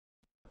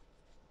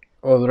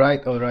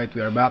Alright,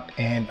 we are back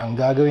and ang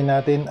gagawin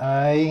natin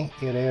ay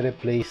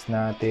i-replace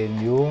natin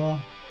yung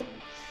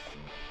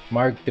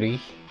Mark III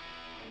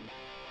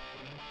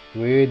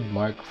with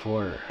Mark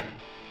IV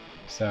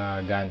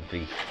sa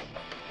Gantry.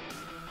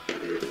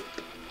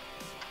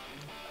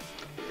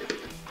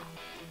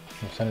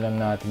 Buksan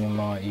lang natin yung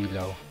mga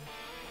ilaw.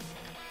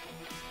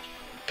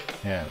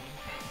 Ayan.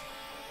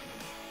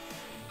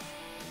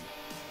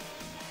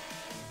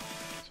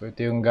 So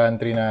ito yung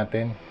Gantry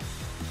natin.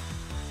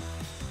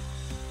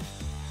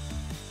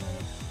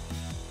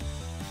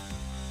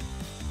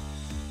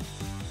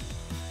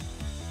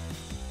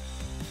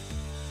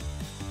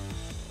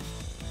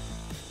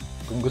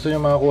 Kung gusto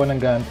nyo makakuha ng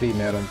Gantry,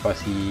 meron pa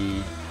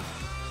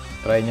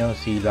try nyo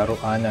si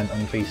Laruanan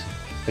on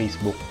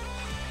Facebook.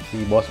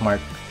 Si Boss Mark,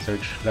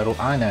 search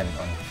Laruanan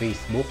on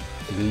Facebook.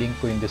 I-link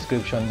ko yung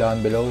description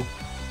down below.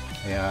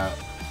 Kaya,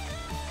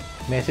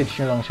 message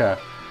nyo lang siya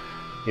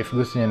if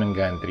gusto nyo ng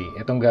Gantry.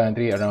 Itong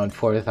Gantry, around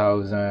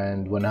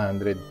 4,100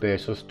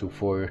 pesos to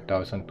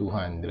 4,200.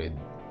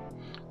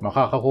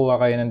 Makakakuha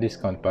kayo ng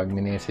discount pag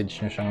minessage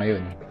nyo siya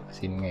ngayon.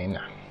 Kasi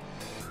ngayon na.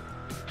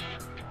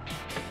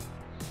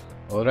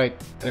 Alright,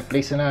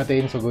 replace na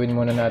natin. So, gawin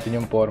muna natin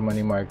yung forma ni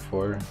Mark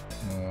IV.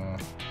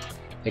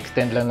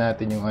 Extend lang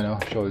natin yung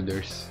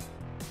shoulders.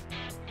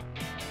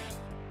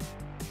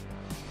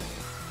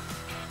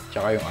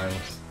 Tsaka yung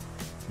arms.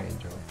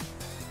 Medyo.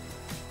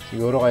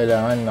 Siguro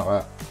kailangan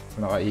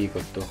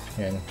nakaikot to.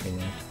 Yan,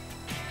 ganyan.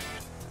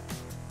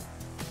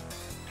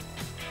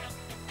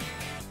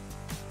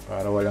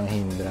 Para walang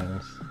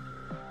hindrance.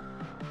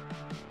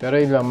 Pero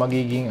yun lang,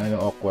 magiging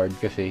awkward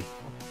kasi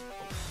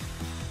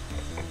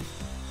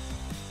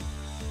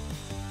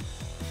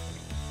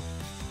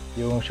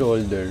yung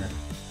shoulder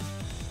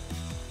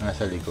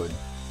nasa likod.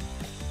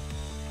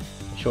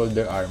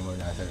 Shoulder armor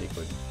nasa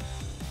likod.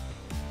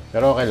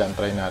 Pero okay lang,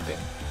 try natin.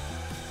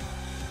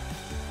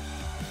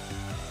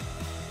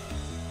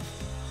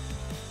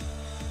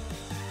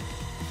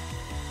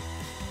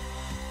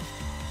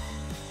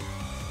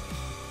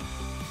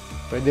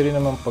 Pwede rin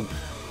naman pag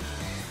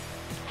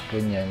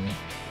ganyan.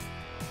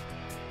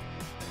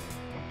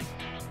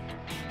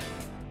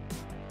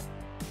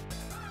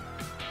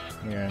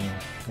 Yan,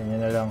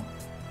 ganyan na lang.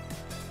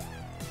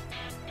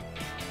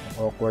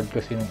 Awkward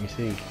kasi ng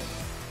isa eh.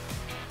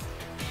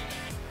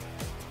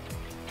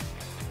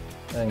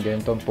 Ayan,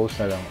 ganitong pose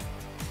na lang.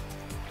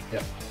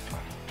 Yeah.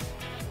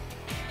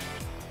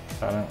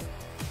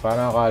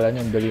 Parang akala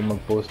nyo ang dali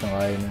mag-pose ng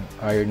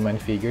Iron Man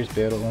figures,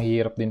 pero ang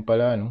hirap din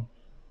pala, no?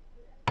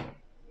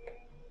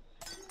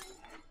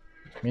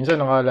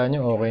 Minsan akala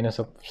nyo okay na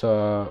sa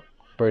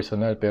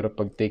personal, pero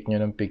pag take nyo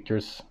ng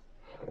pictures,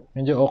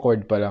 medyo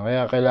awkward pa lang.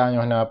 Kaya kailangan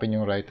nyo hanapin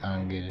yung right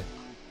angle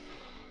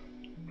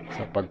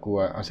sa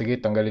pagkuha. Sige,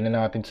 tanggalin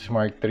na natin sa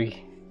Mark III.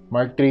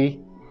 Mark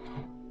III.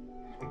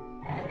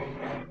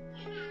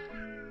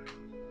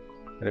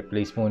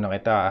 Replace muna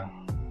kita.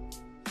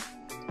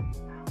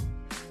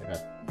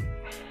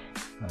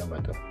 Ano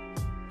ba to?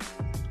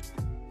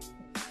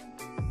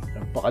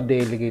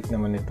 Napaka-delicate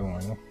naman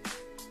itong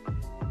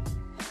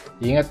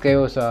Ingat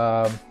kayo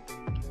sa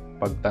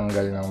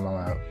pagtanggal ng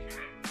mga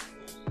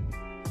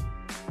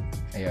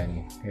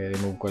ayan.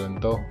 I-remove ko lang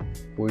to.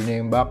 Pull nyo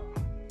yung back.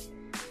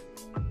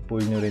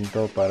 Pull nyo rin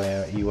to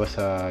para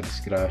iwas sa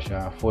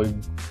disgrasya. Fold.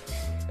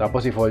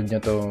 Tapos i-fold nyo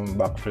tong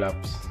back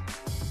flaps.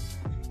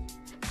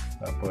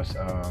 Tapos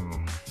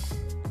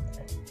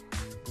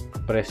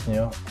press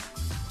nyo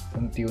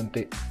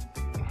unti-unti.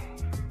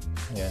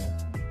 Yan.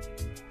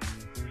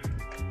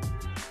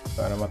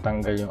 Para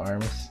matanggal yung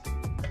arms.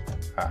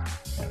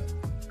 Yan.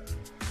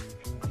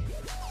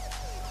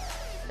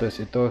 Tapos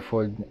ito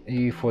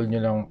i-fold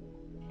nyo lang.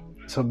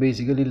 So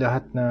basically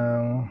lahat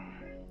ng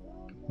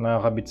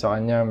nakakabit sa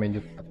kanya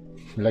medyo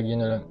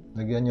lagyan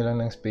nyo lang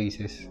ng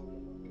spaces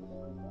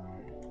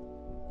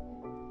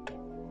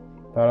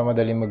para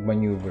madali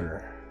mag-maneuver.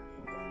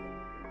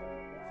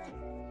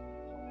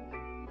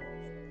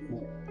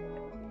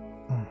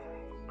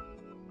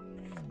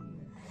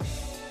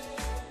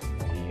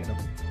 Hirap.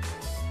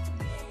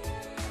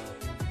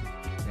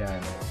 Yan.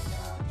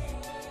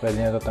 Pwede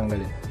nyo ito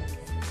tanggalin.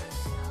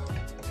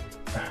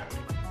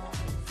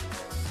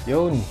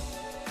 Yun.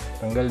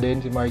 Tanggal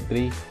din si Mark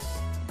III.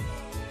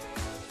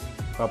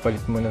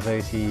 Papalit muna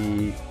sa'yo si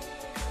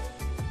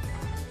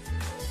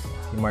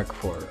Mark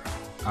IV.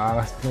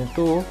 Angas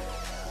nito.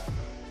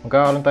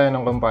 Magkakaroon tayo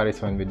ng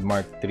comparison with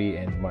Mark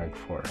III and Mark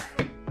IV.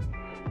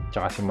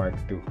 Tsaka si Mark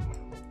II.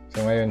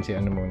 So ngayon si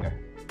muna.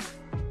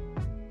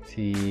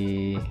 Si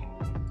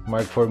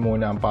Mark IV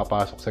muna ang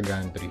papasok sa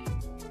Gantry.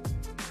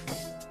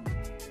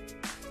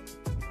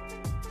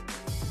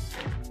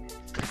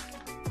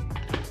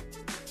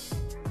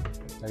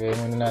 Lagay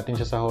muna natin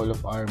siya sa Hall of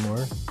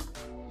Armor.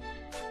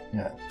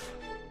 Yan.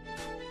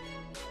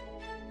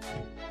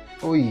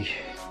 Uy,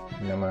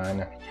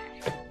 naman na.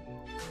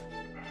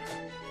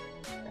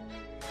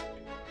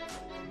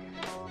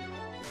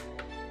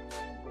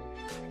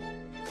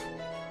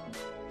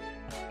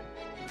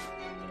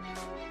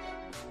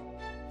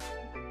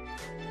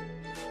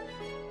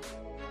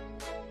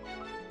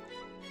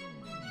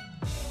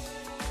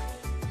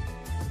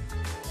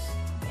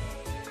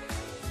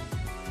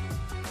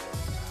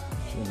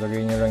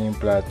 lagay nyo lang yung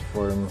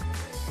platform.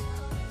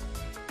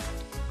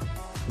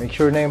 Make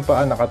sure na yung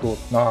paa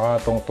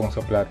nakakatungtong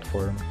sa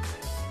platform.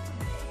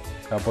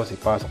 Tapos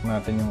ipasok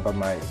natin yung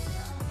kamay.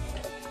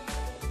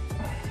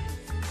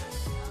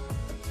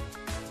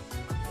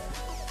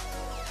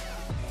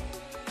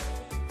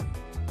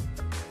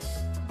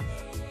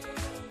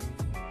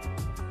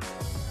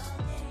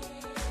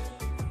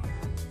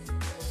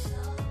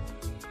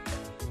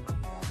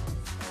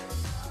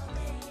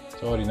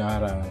 Sorry,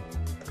 naharangan.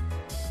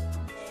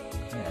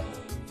 Ayan.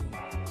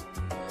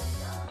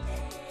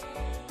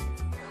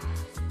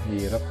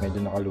 Hirap,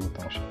 medyo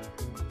nakalutang siya.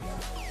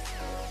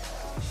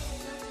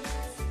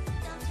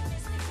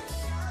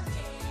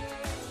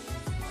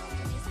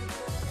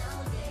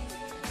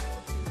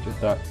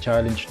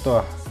 Challenge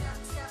to ah.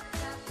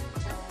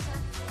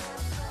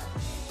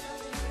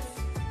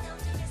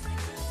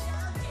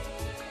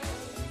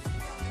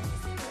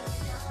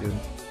 Yun.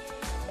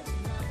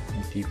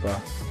 Hindi pa.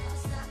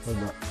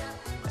 Wala.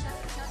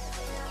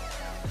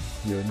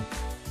 Yun.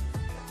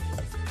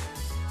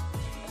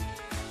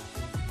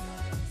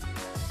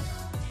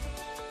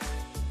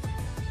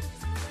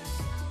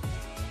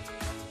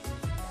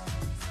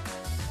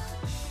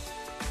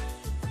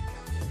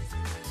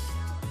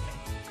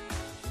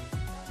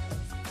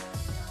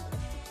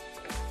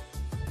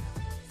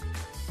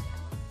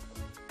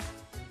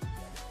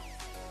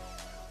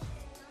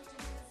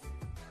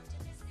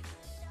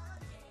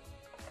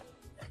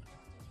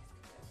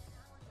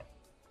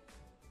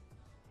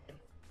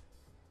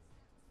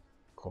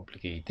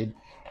 Complicated.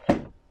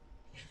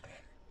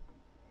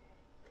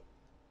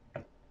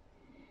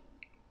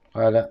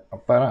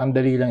 Parang ang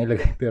dali lang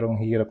ilagay pero ang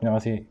hirap niya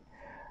kasi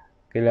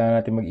kailangan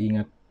natin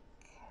mag-ingat.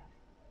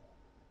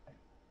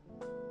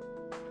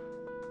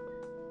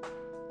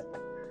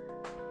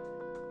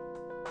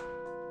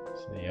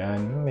 So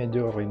yan,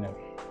 medyo okay na.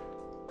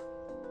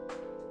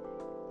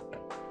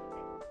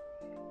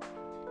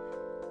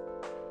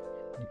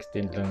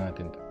 Extend lang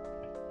natin to.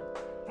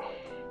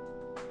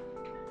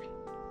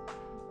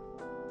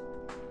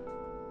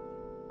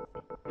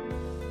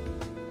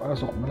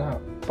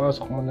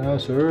 Pasok mo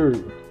na, sir.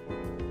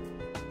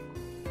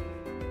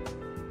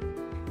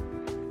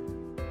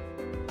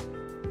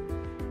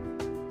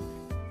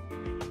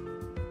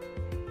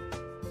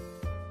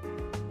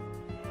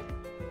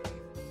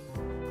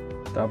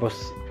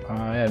 Tapos,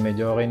 ayan,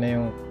 medyo okay na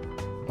yung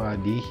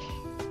body.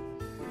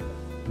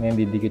 Ngayon,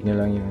 didikit nyo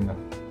lang yung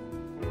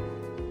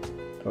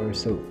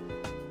torso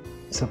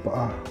sa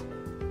paa.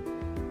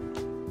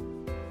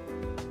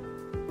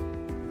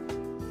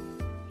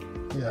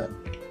 Yan.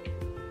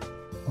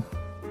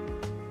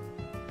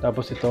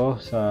 Tapos ito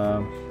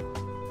sa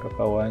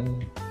katawan.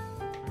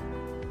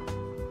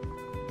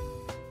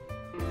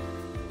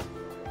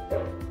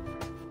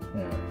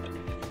 Yan.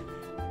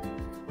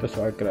 Ito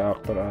sa arc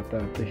reactor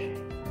ata ito eh.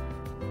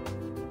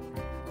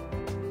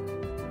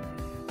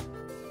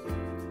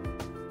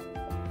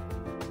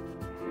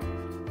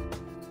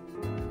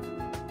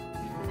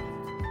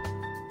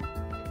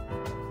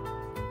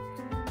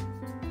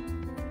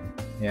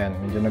 Yan,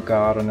 medyo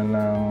nagkakaroon na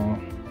ng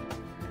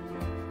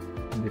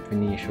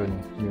definition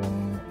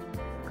yung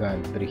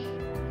gantry.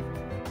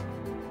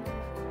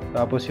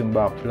 Tapos yung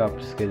back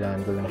flaps,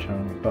 kailangan ko lang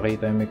siyang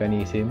ipakita yung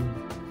mechanism.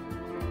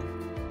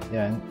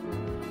 Yan.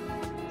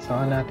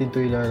 Saka natin ito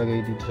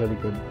ilalagay dito sa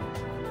likod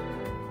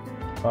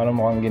para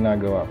mukhang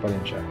ginagawa pa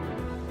rin siya.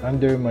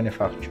 Under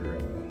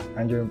manufacturing.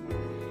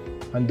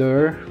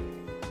 Under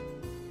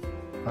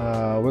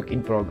work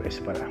in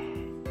progress pala.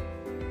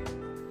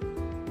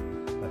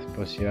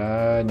 Tapos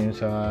yan, yung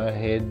sa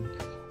head.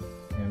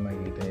 Yan,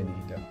 makikita niyo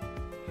dito.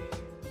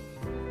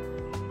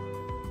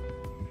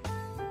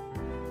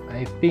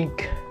 I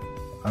think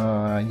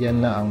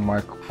yan na ang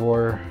Mark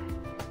 4.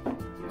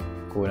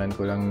 Kunan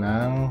ko lang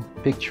ng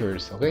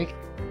pictures, okay?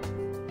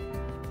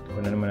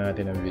 Kunan naman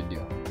natin ang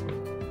video.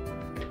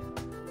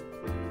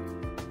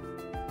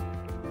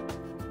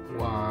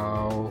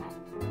 Wow!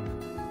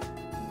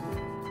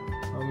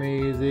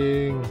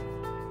 Amazing!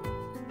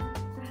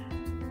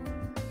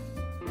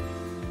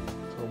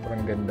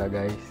 Sobrang ganda,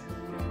 guys.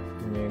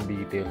 Yun yung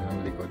detail ng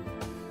likod.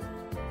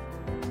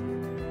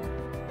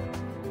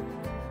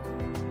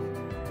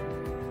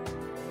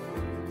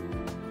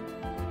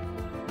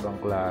 Ibang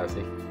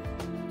klase.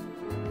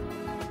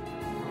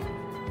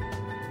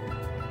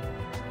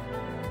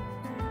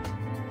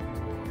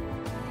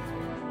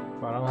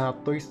 Parang hot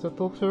toys na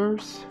to,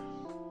 sirs.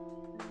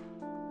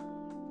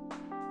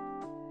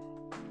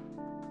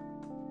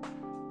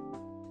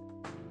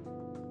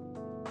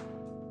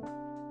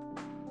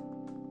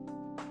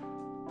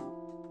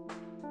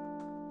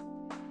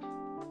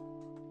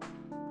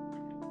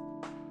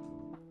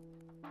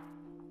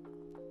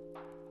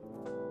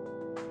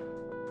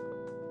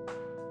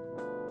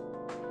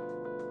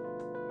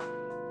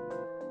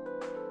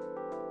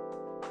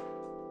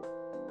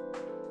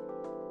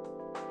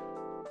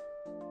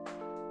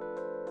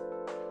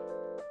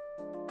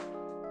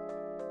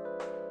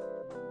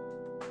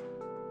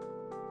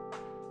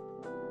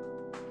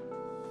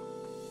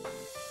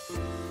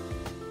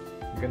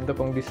 Ganda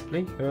pang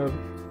display.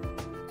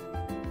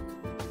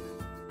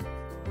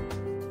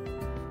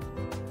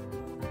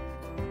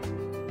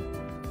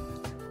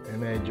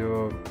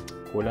 medyo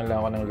kulang lang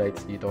ako ng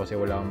lights dito kasi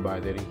wala akong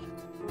battery.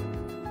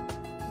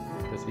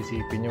 Tapos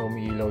isipin nyo,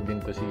 umiilaw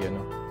din to si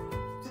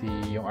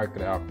yung arc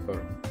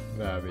reactor.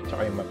 Grabe,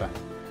 tsaka yung mata.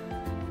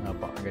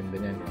 Napakaganda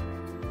niyan.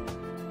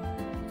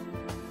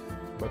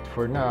 But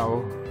for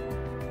now,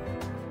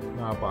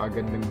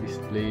 napakagandang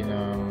display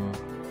ng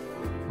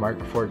Mark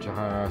IV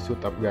tsaka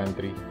suit up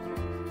gantry.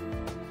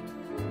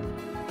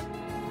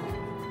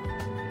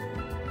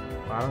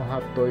 Parang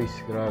Hot Toys,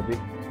 grabe.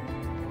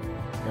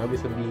 Grabe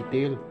sa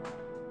detail.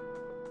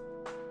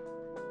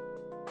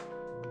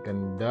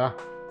 Ganda.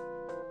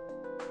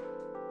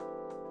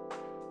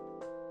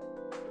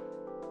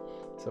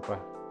 Isa pa.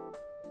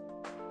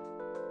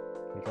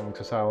 Hindi ka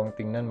magsasawang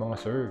tingnan mga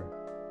sir.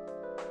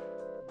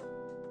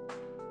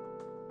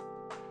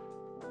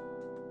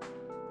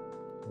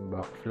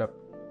 Back flap.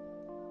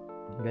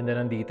 Ganda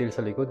ng detail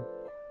sa likod.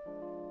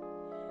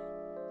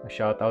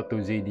 Shout out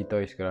to ZD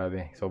Toys,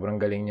 grabe. Sobrang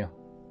galing nyo.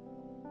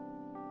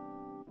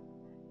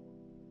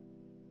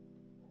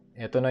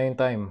 Ito na yung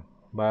time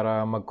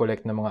para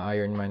mag-collect ng mga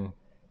Iron Man.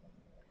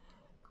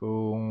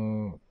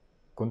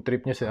 Kung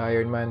trip nyo si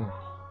Iron Man,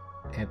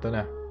 ito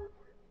na.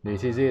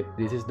 This is it.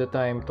 This is the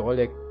time to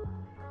collect.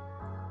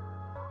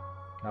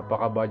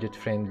 Napaka budget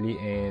friendly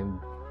and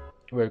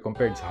well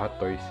compared sa Hot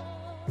Toys.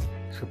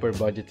 Super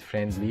budget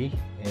friendly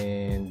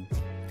and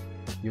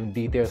yung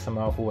details sa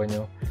makukuha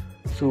nyo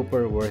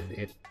super worth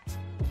it.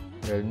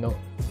 Well, no,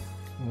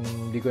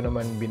 hindi ko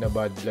naman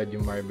binabad blood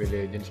yung Marvel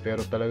Legends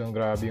pero talagang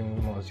grabe yung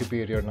mga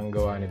superior ng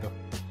gawa nito.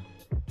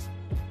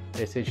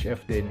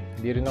 SHF din,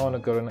 hindi rin ako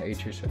nagkaroon ng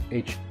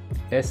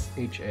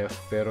SHF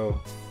pero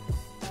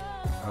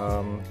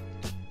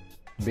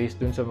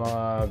based dun sa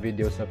mga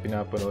videos na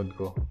pinapanood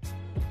ko,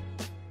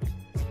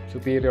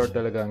 superior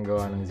talaga ang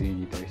gawa ng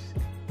ZD Toys.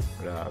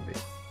 Grabe.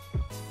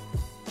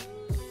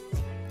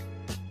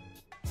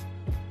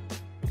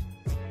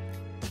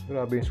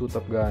 Grabe yung suit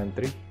up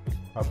gantry.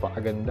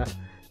 Napakaganda.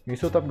 Yung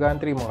suit up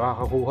gantry,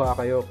 makakakuha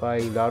kayo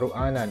kay Laro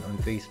Anan on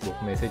Facebook.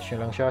 Message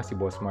nyo lang siya, si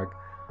Boss Mark.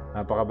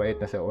 Napakabait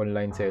na sa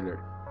online seller.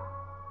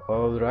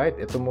 Alright,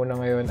 ito muna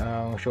ngayon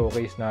ang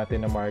showcase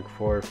natin na Mark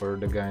IV for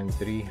the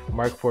gantry.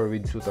 Mark IV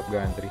with suit up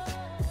gantry.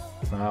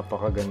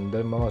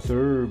 Napakaganda mga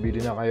sir.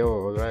 Bili na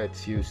kayo. Alright,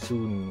 see you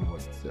soon.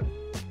 What's up?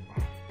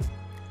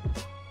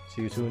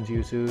 See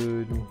you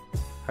soon.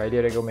 Highly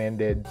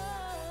recommended.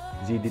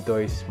 ZD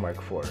Toys Mark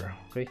IV.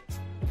 Okay?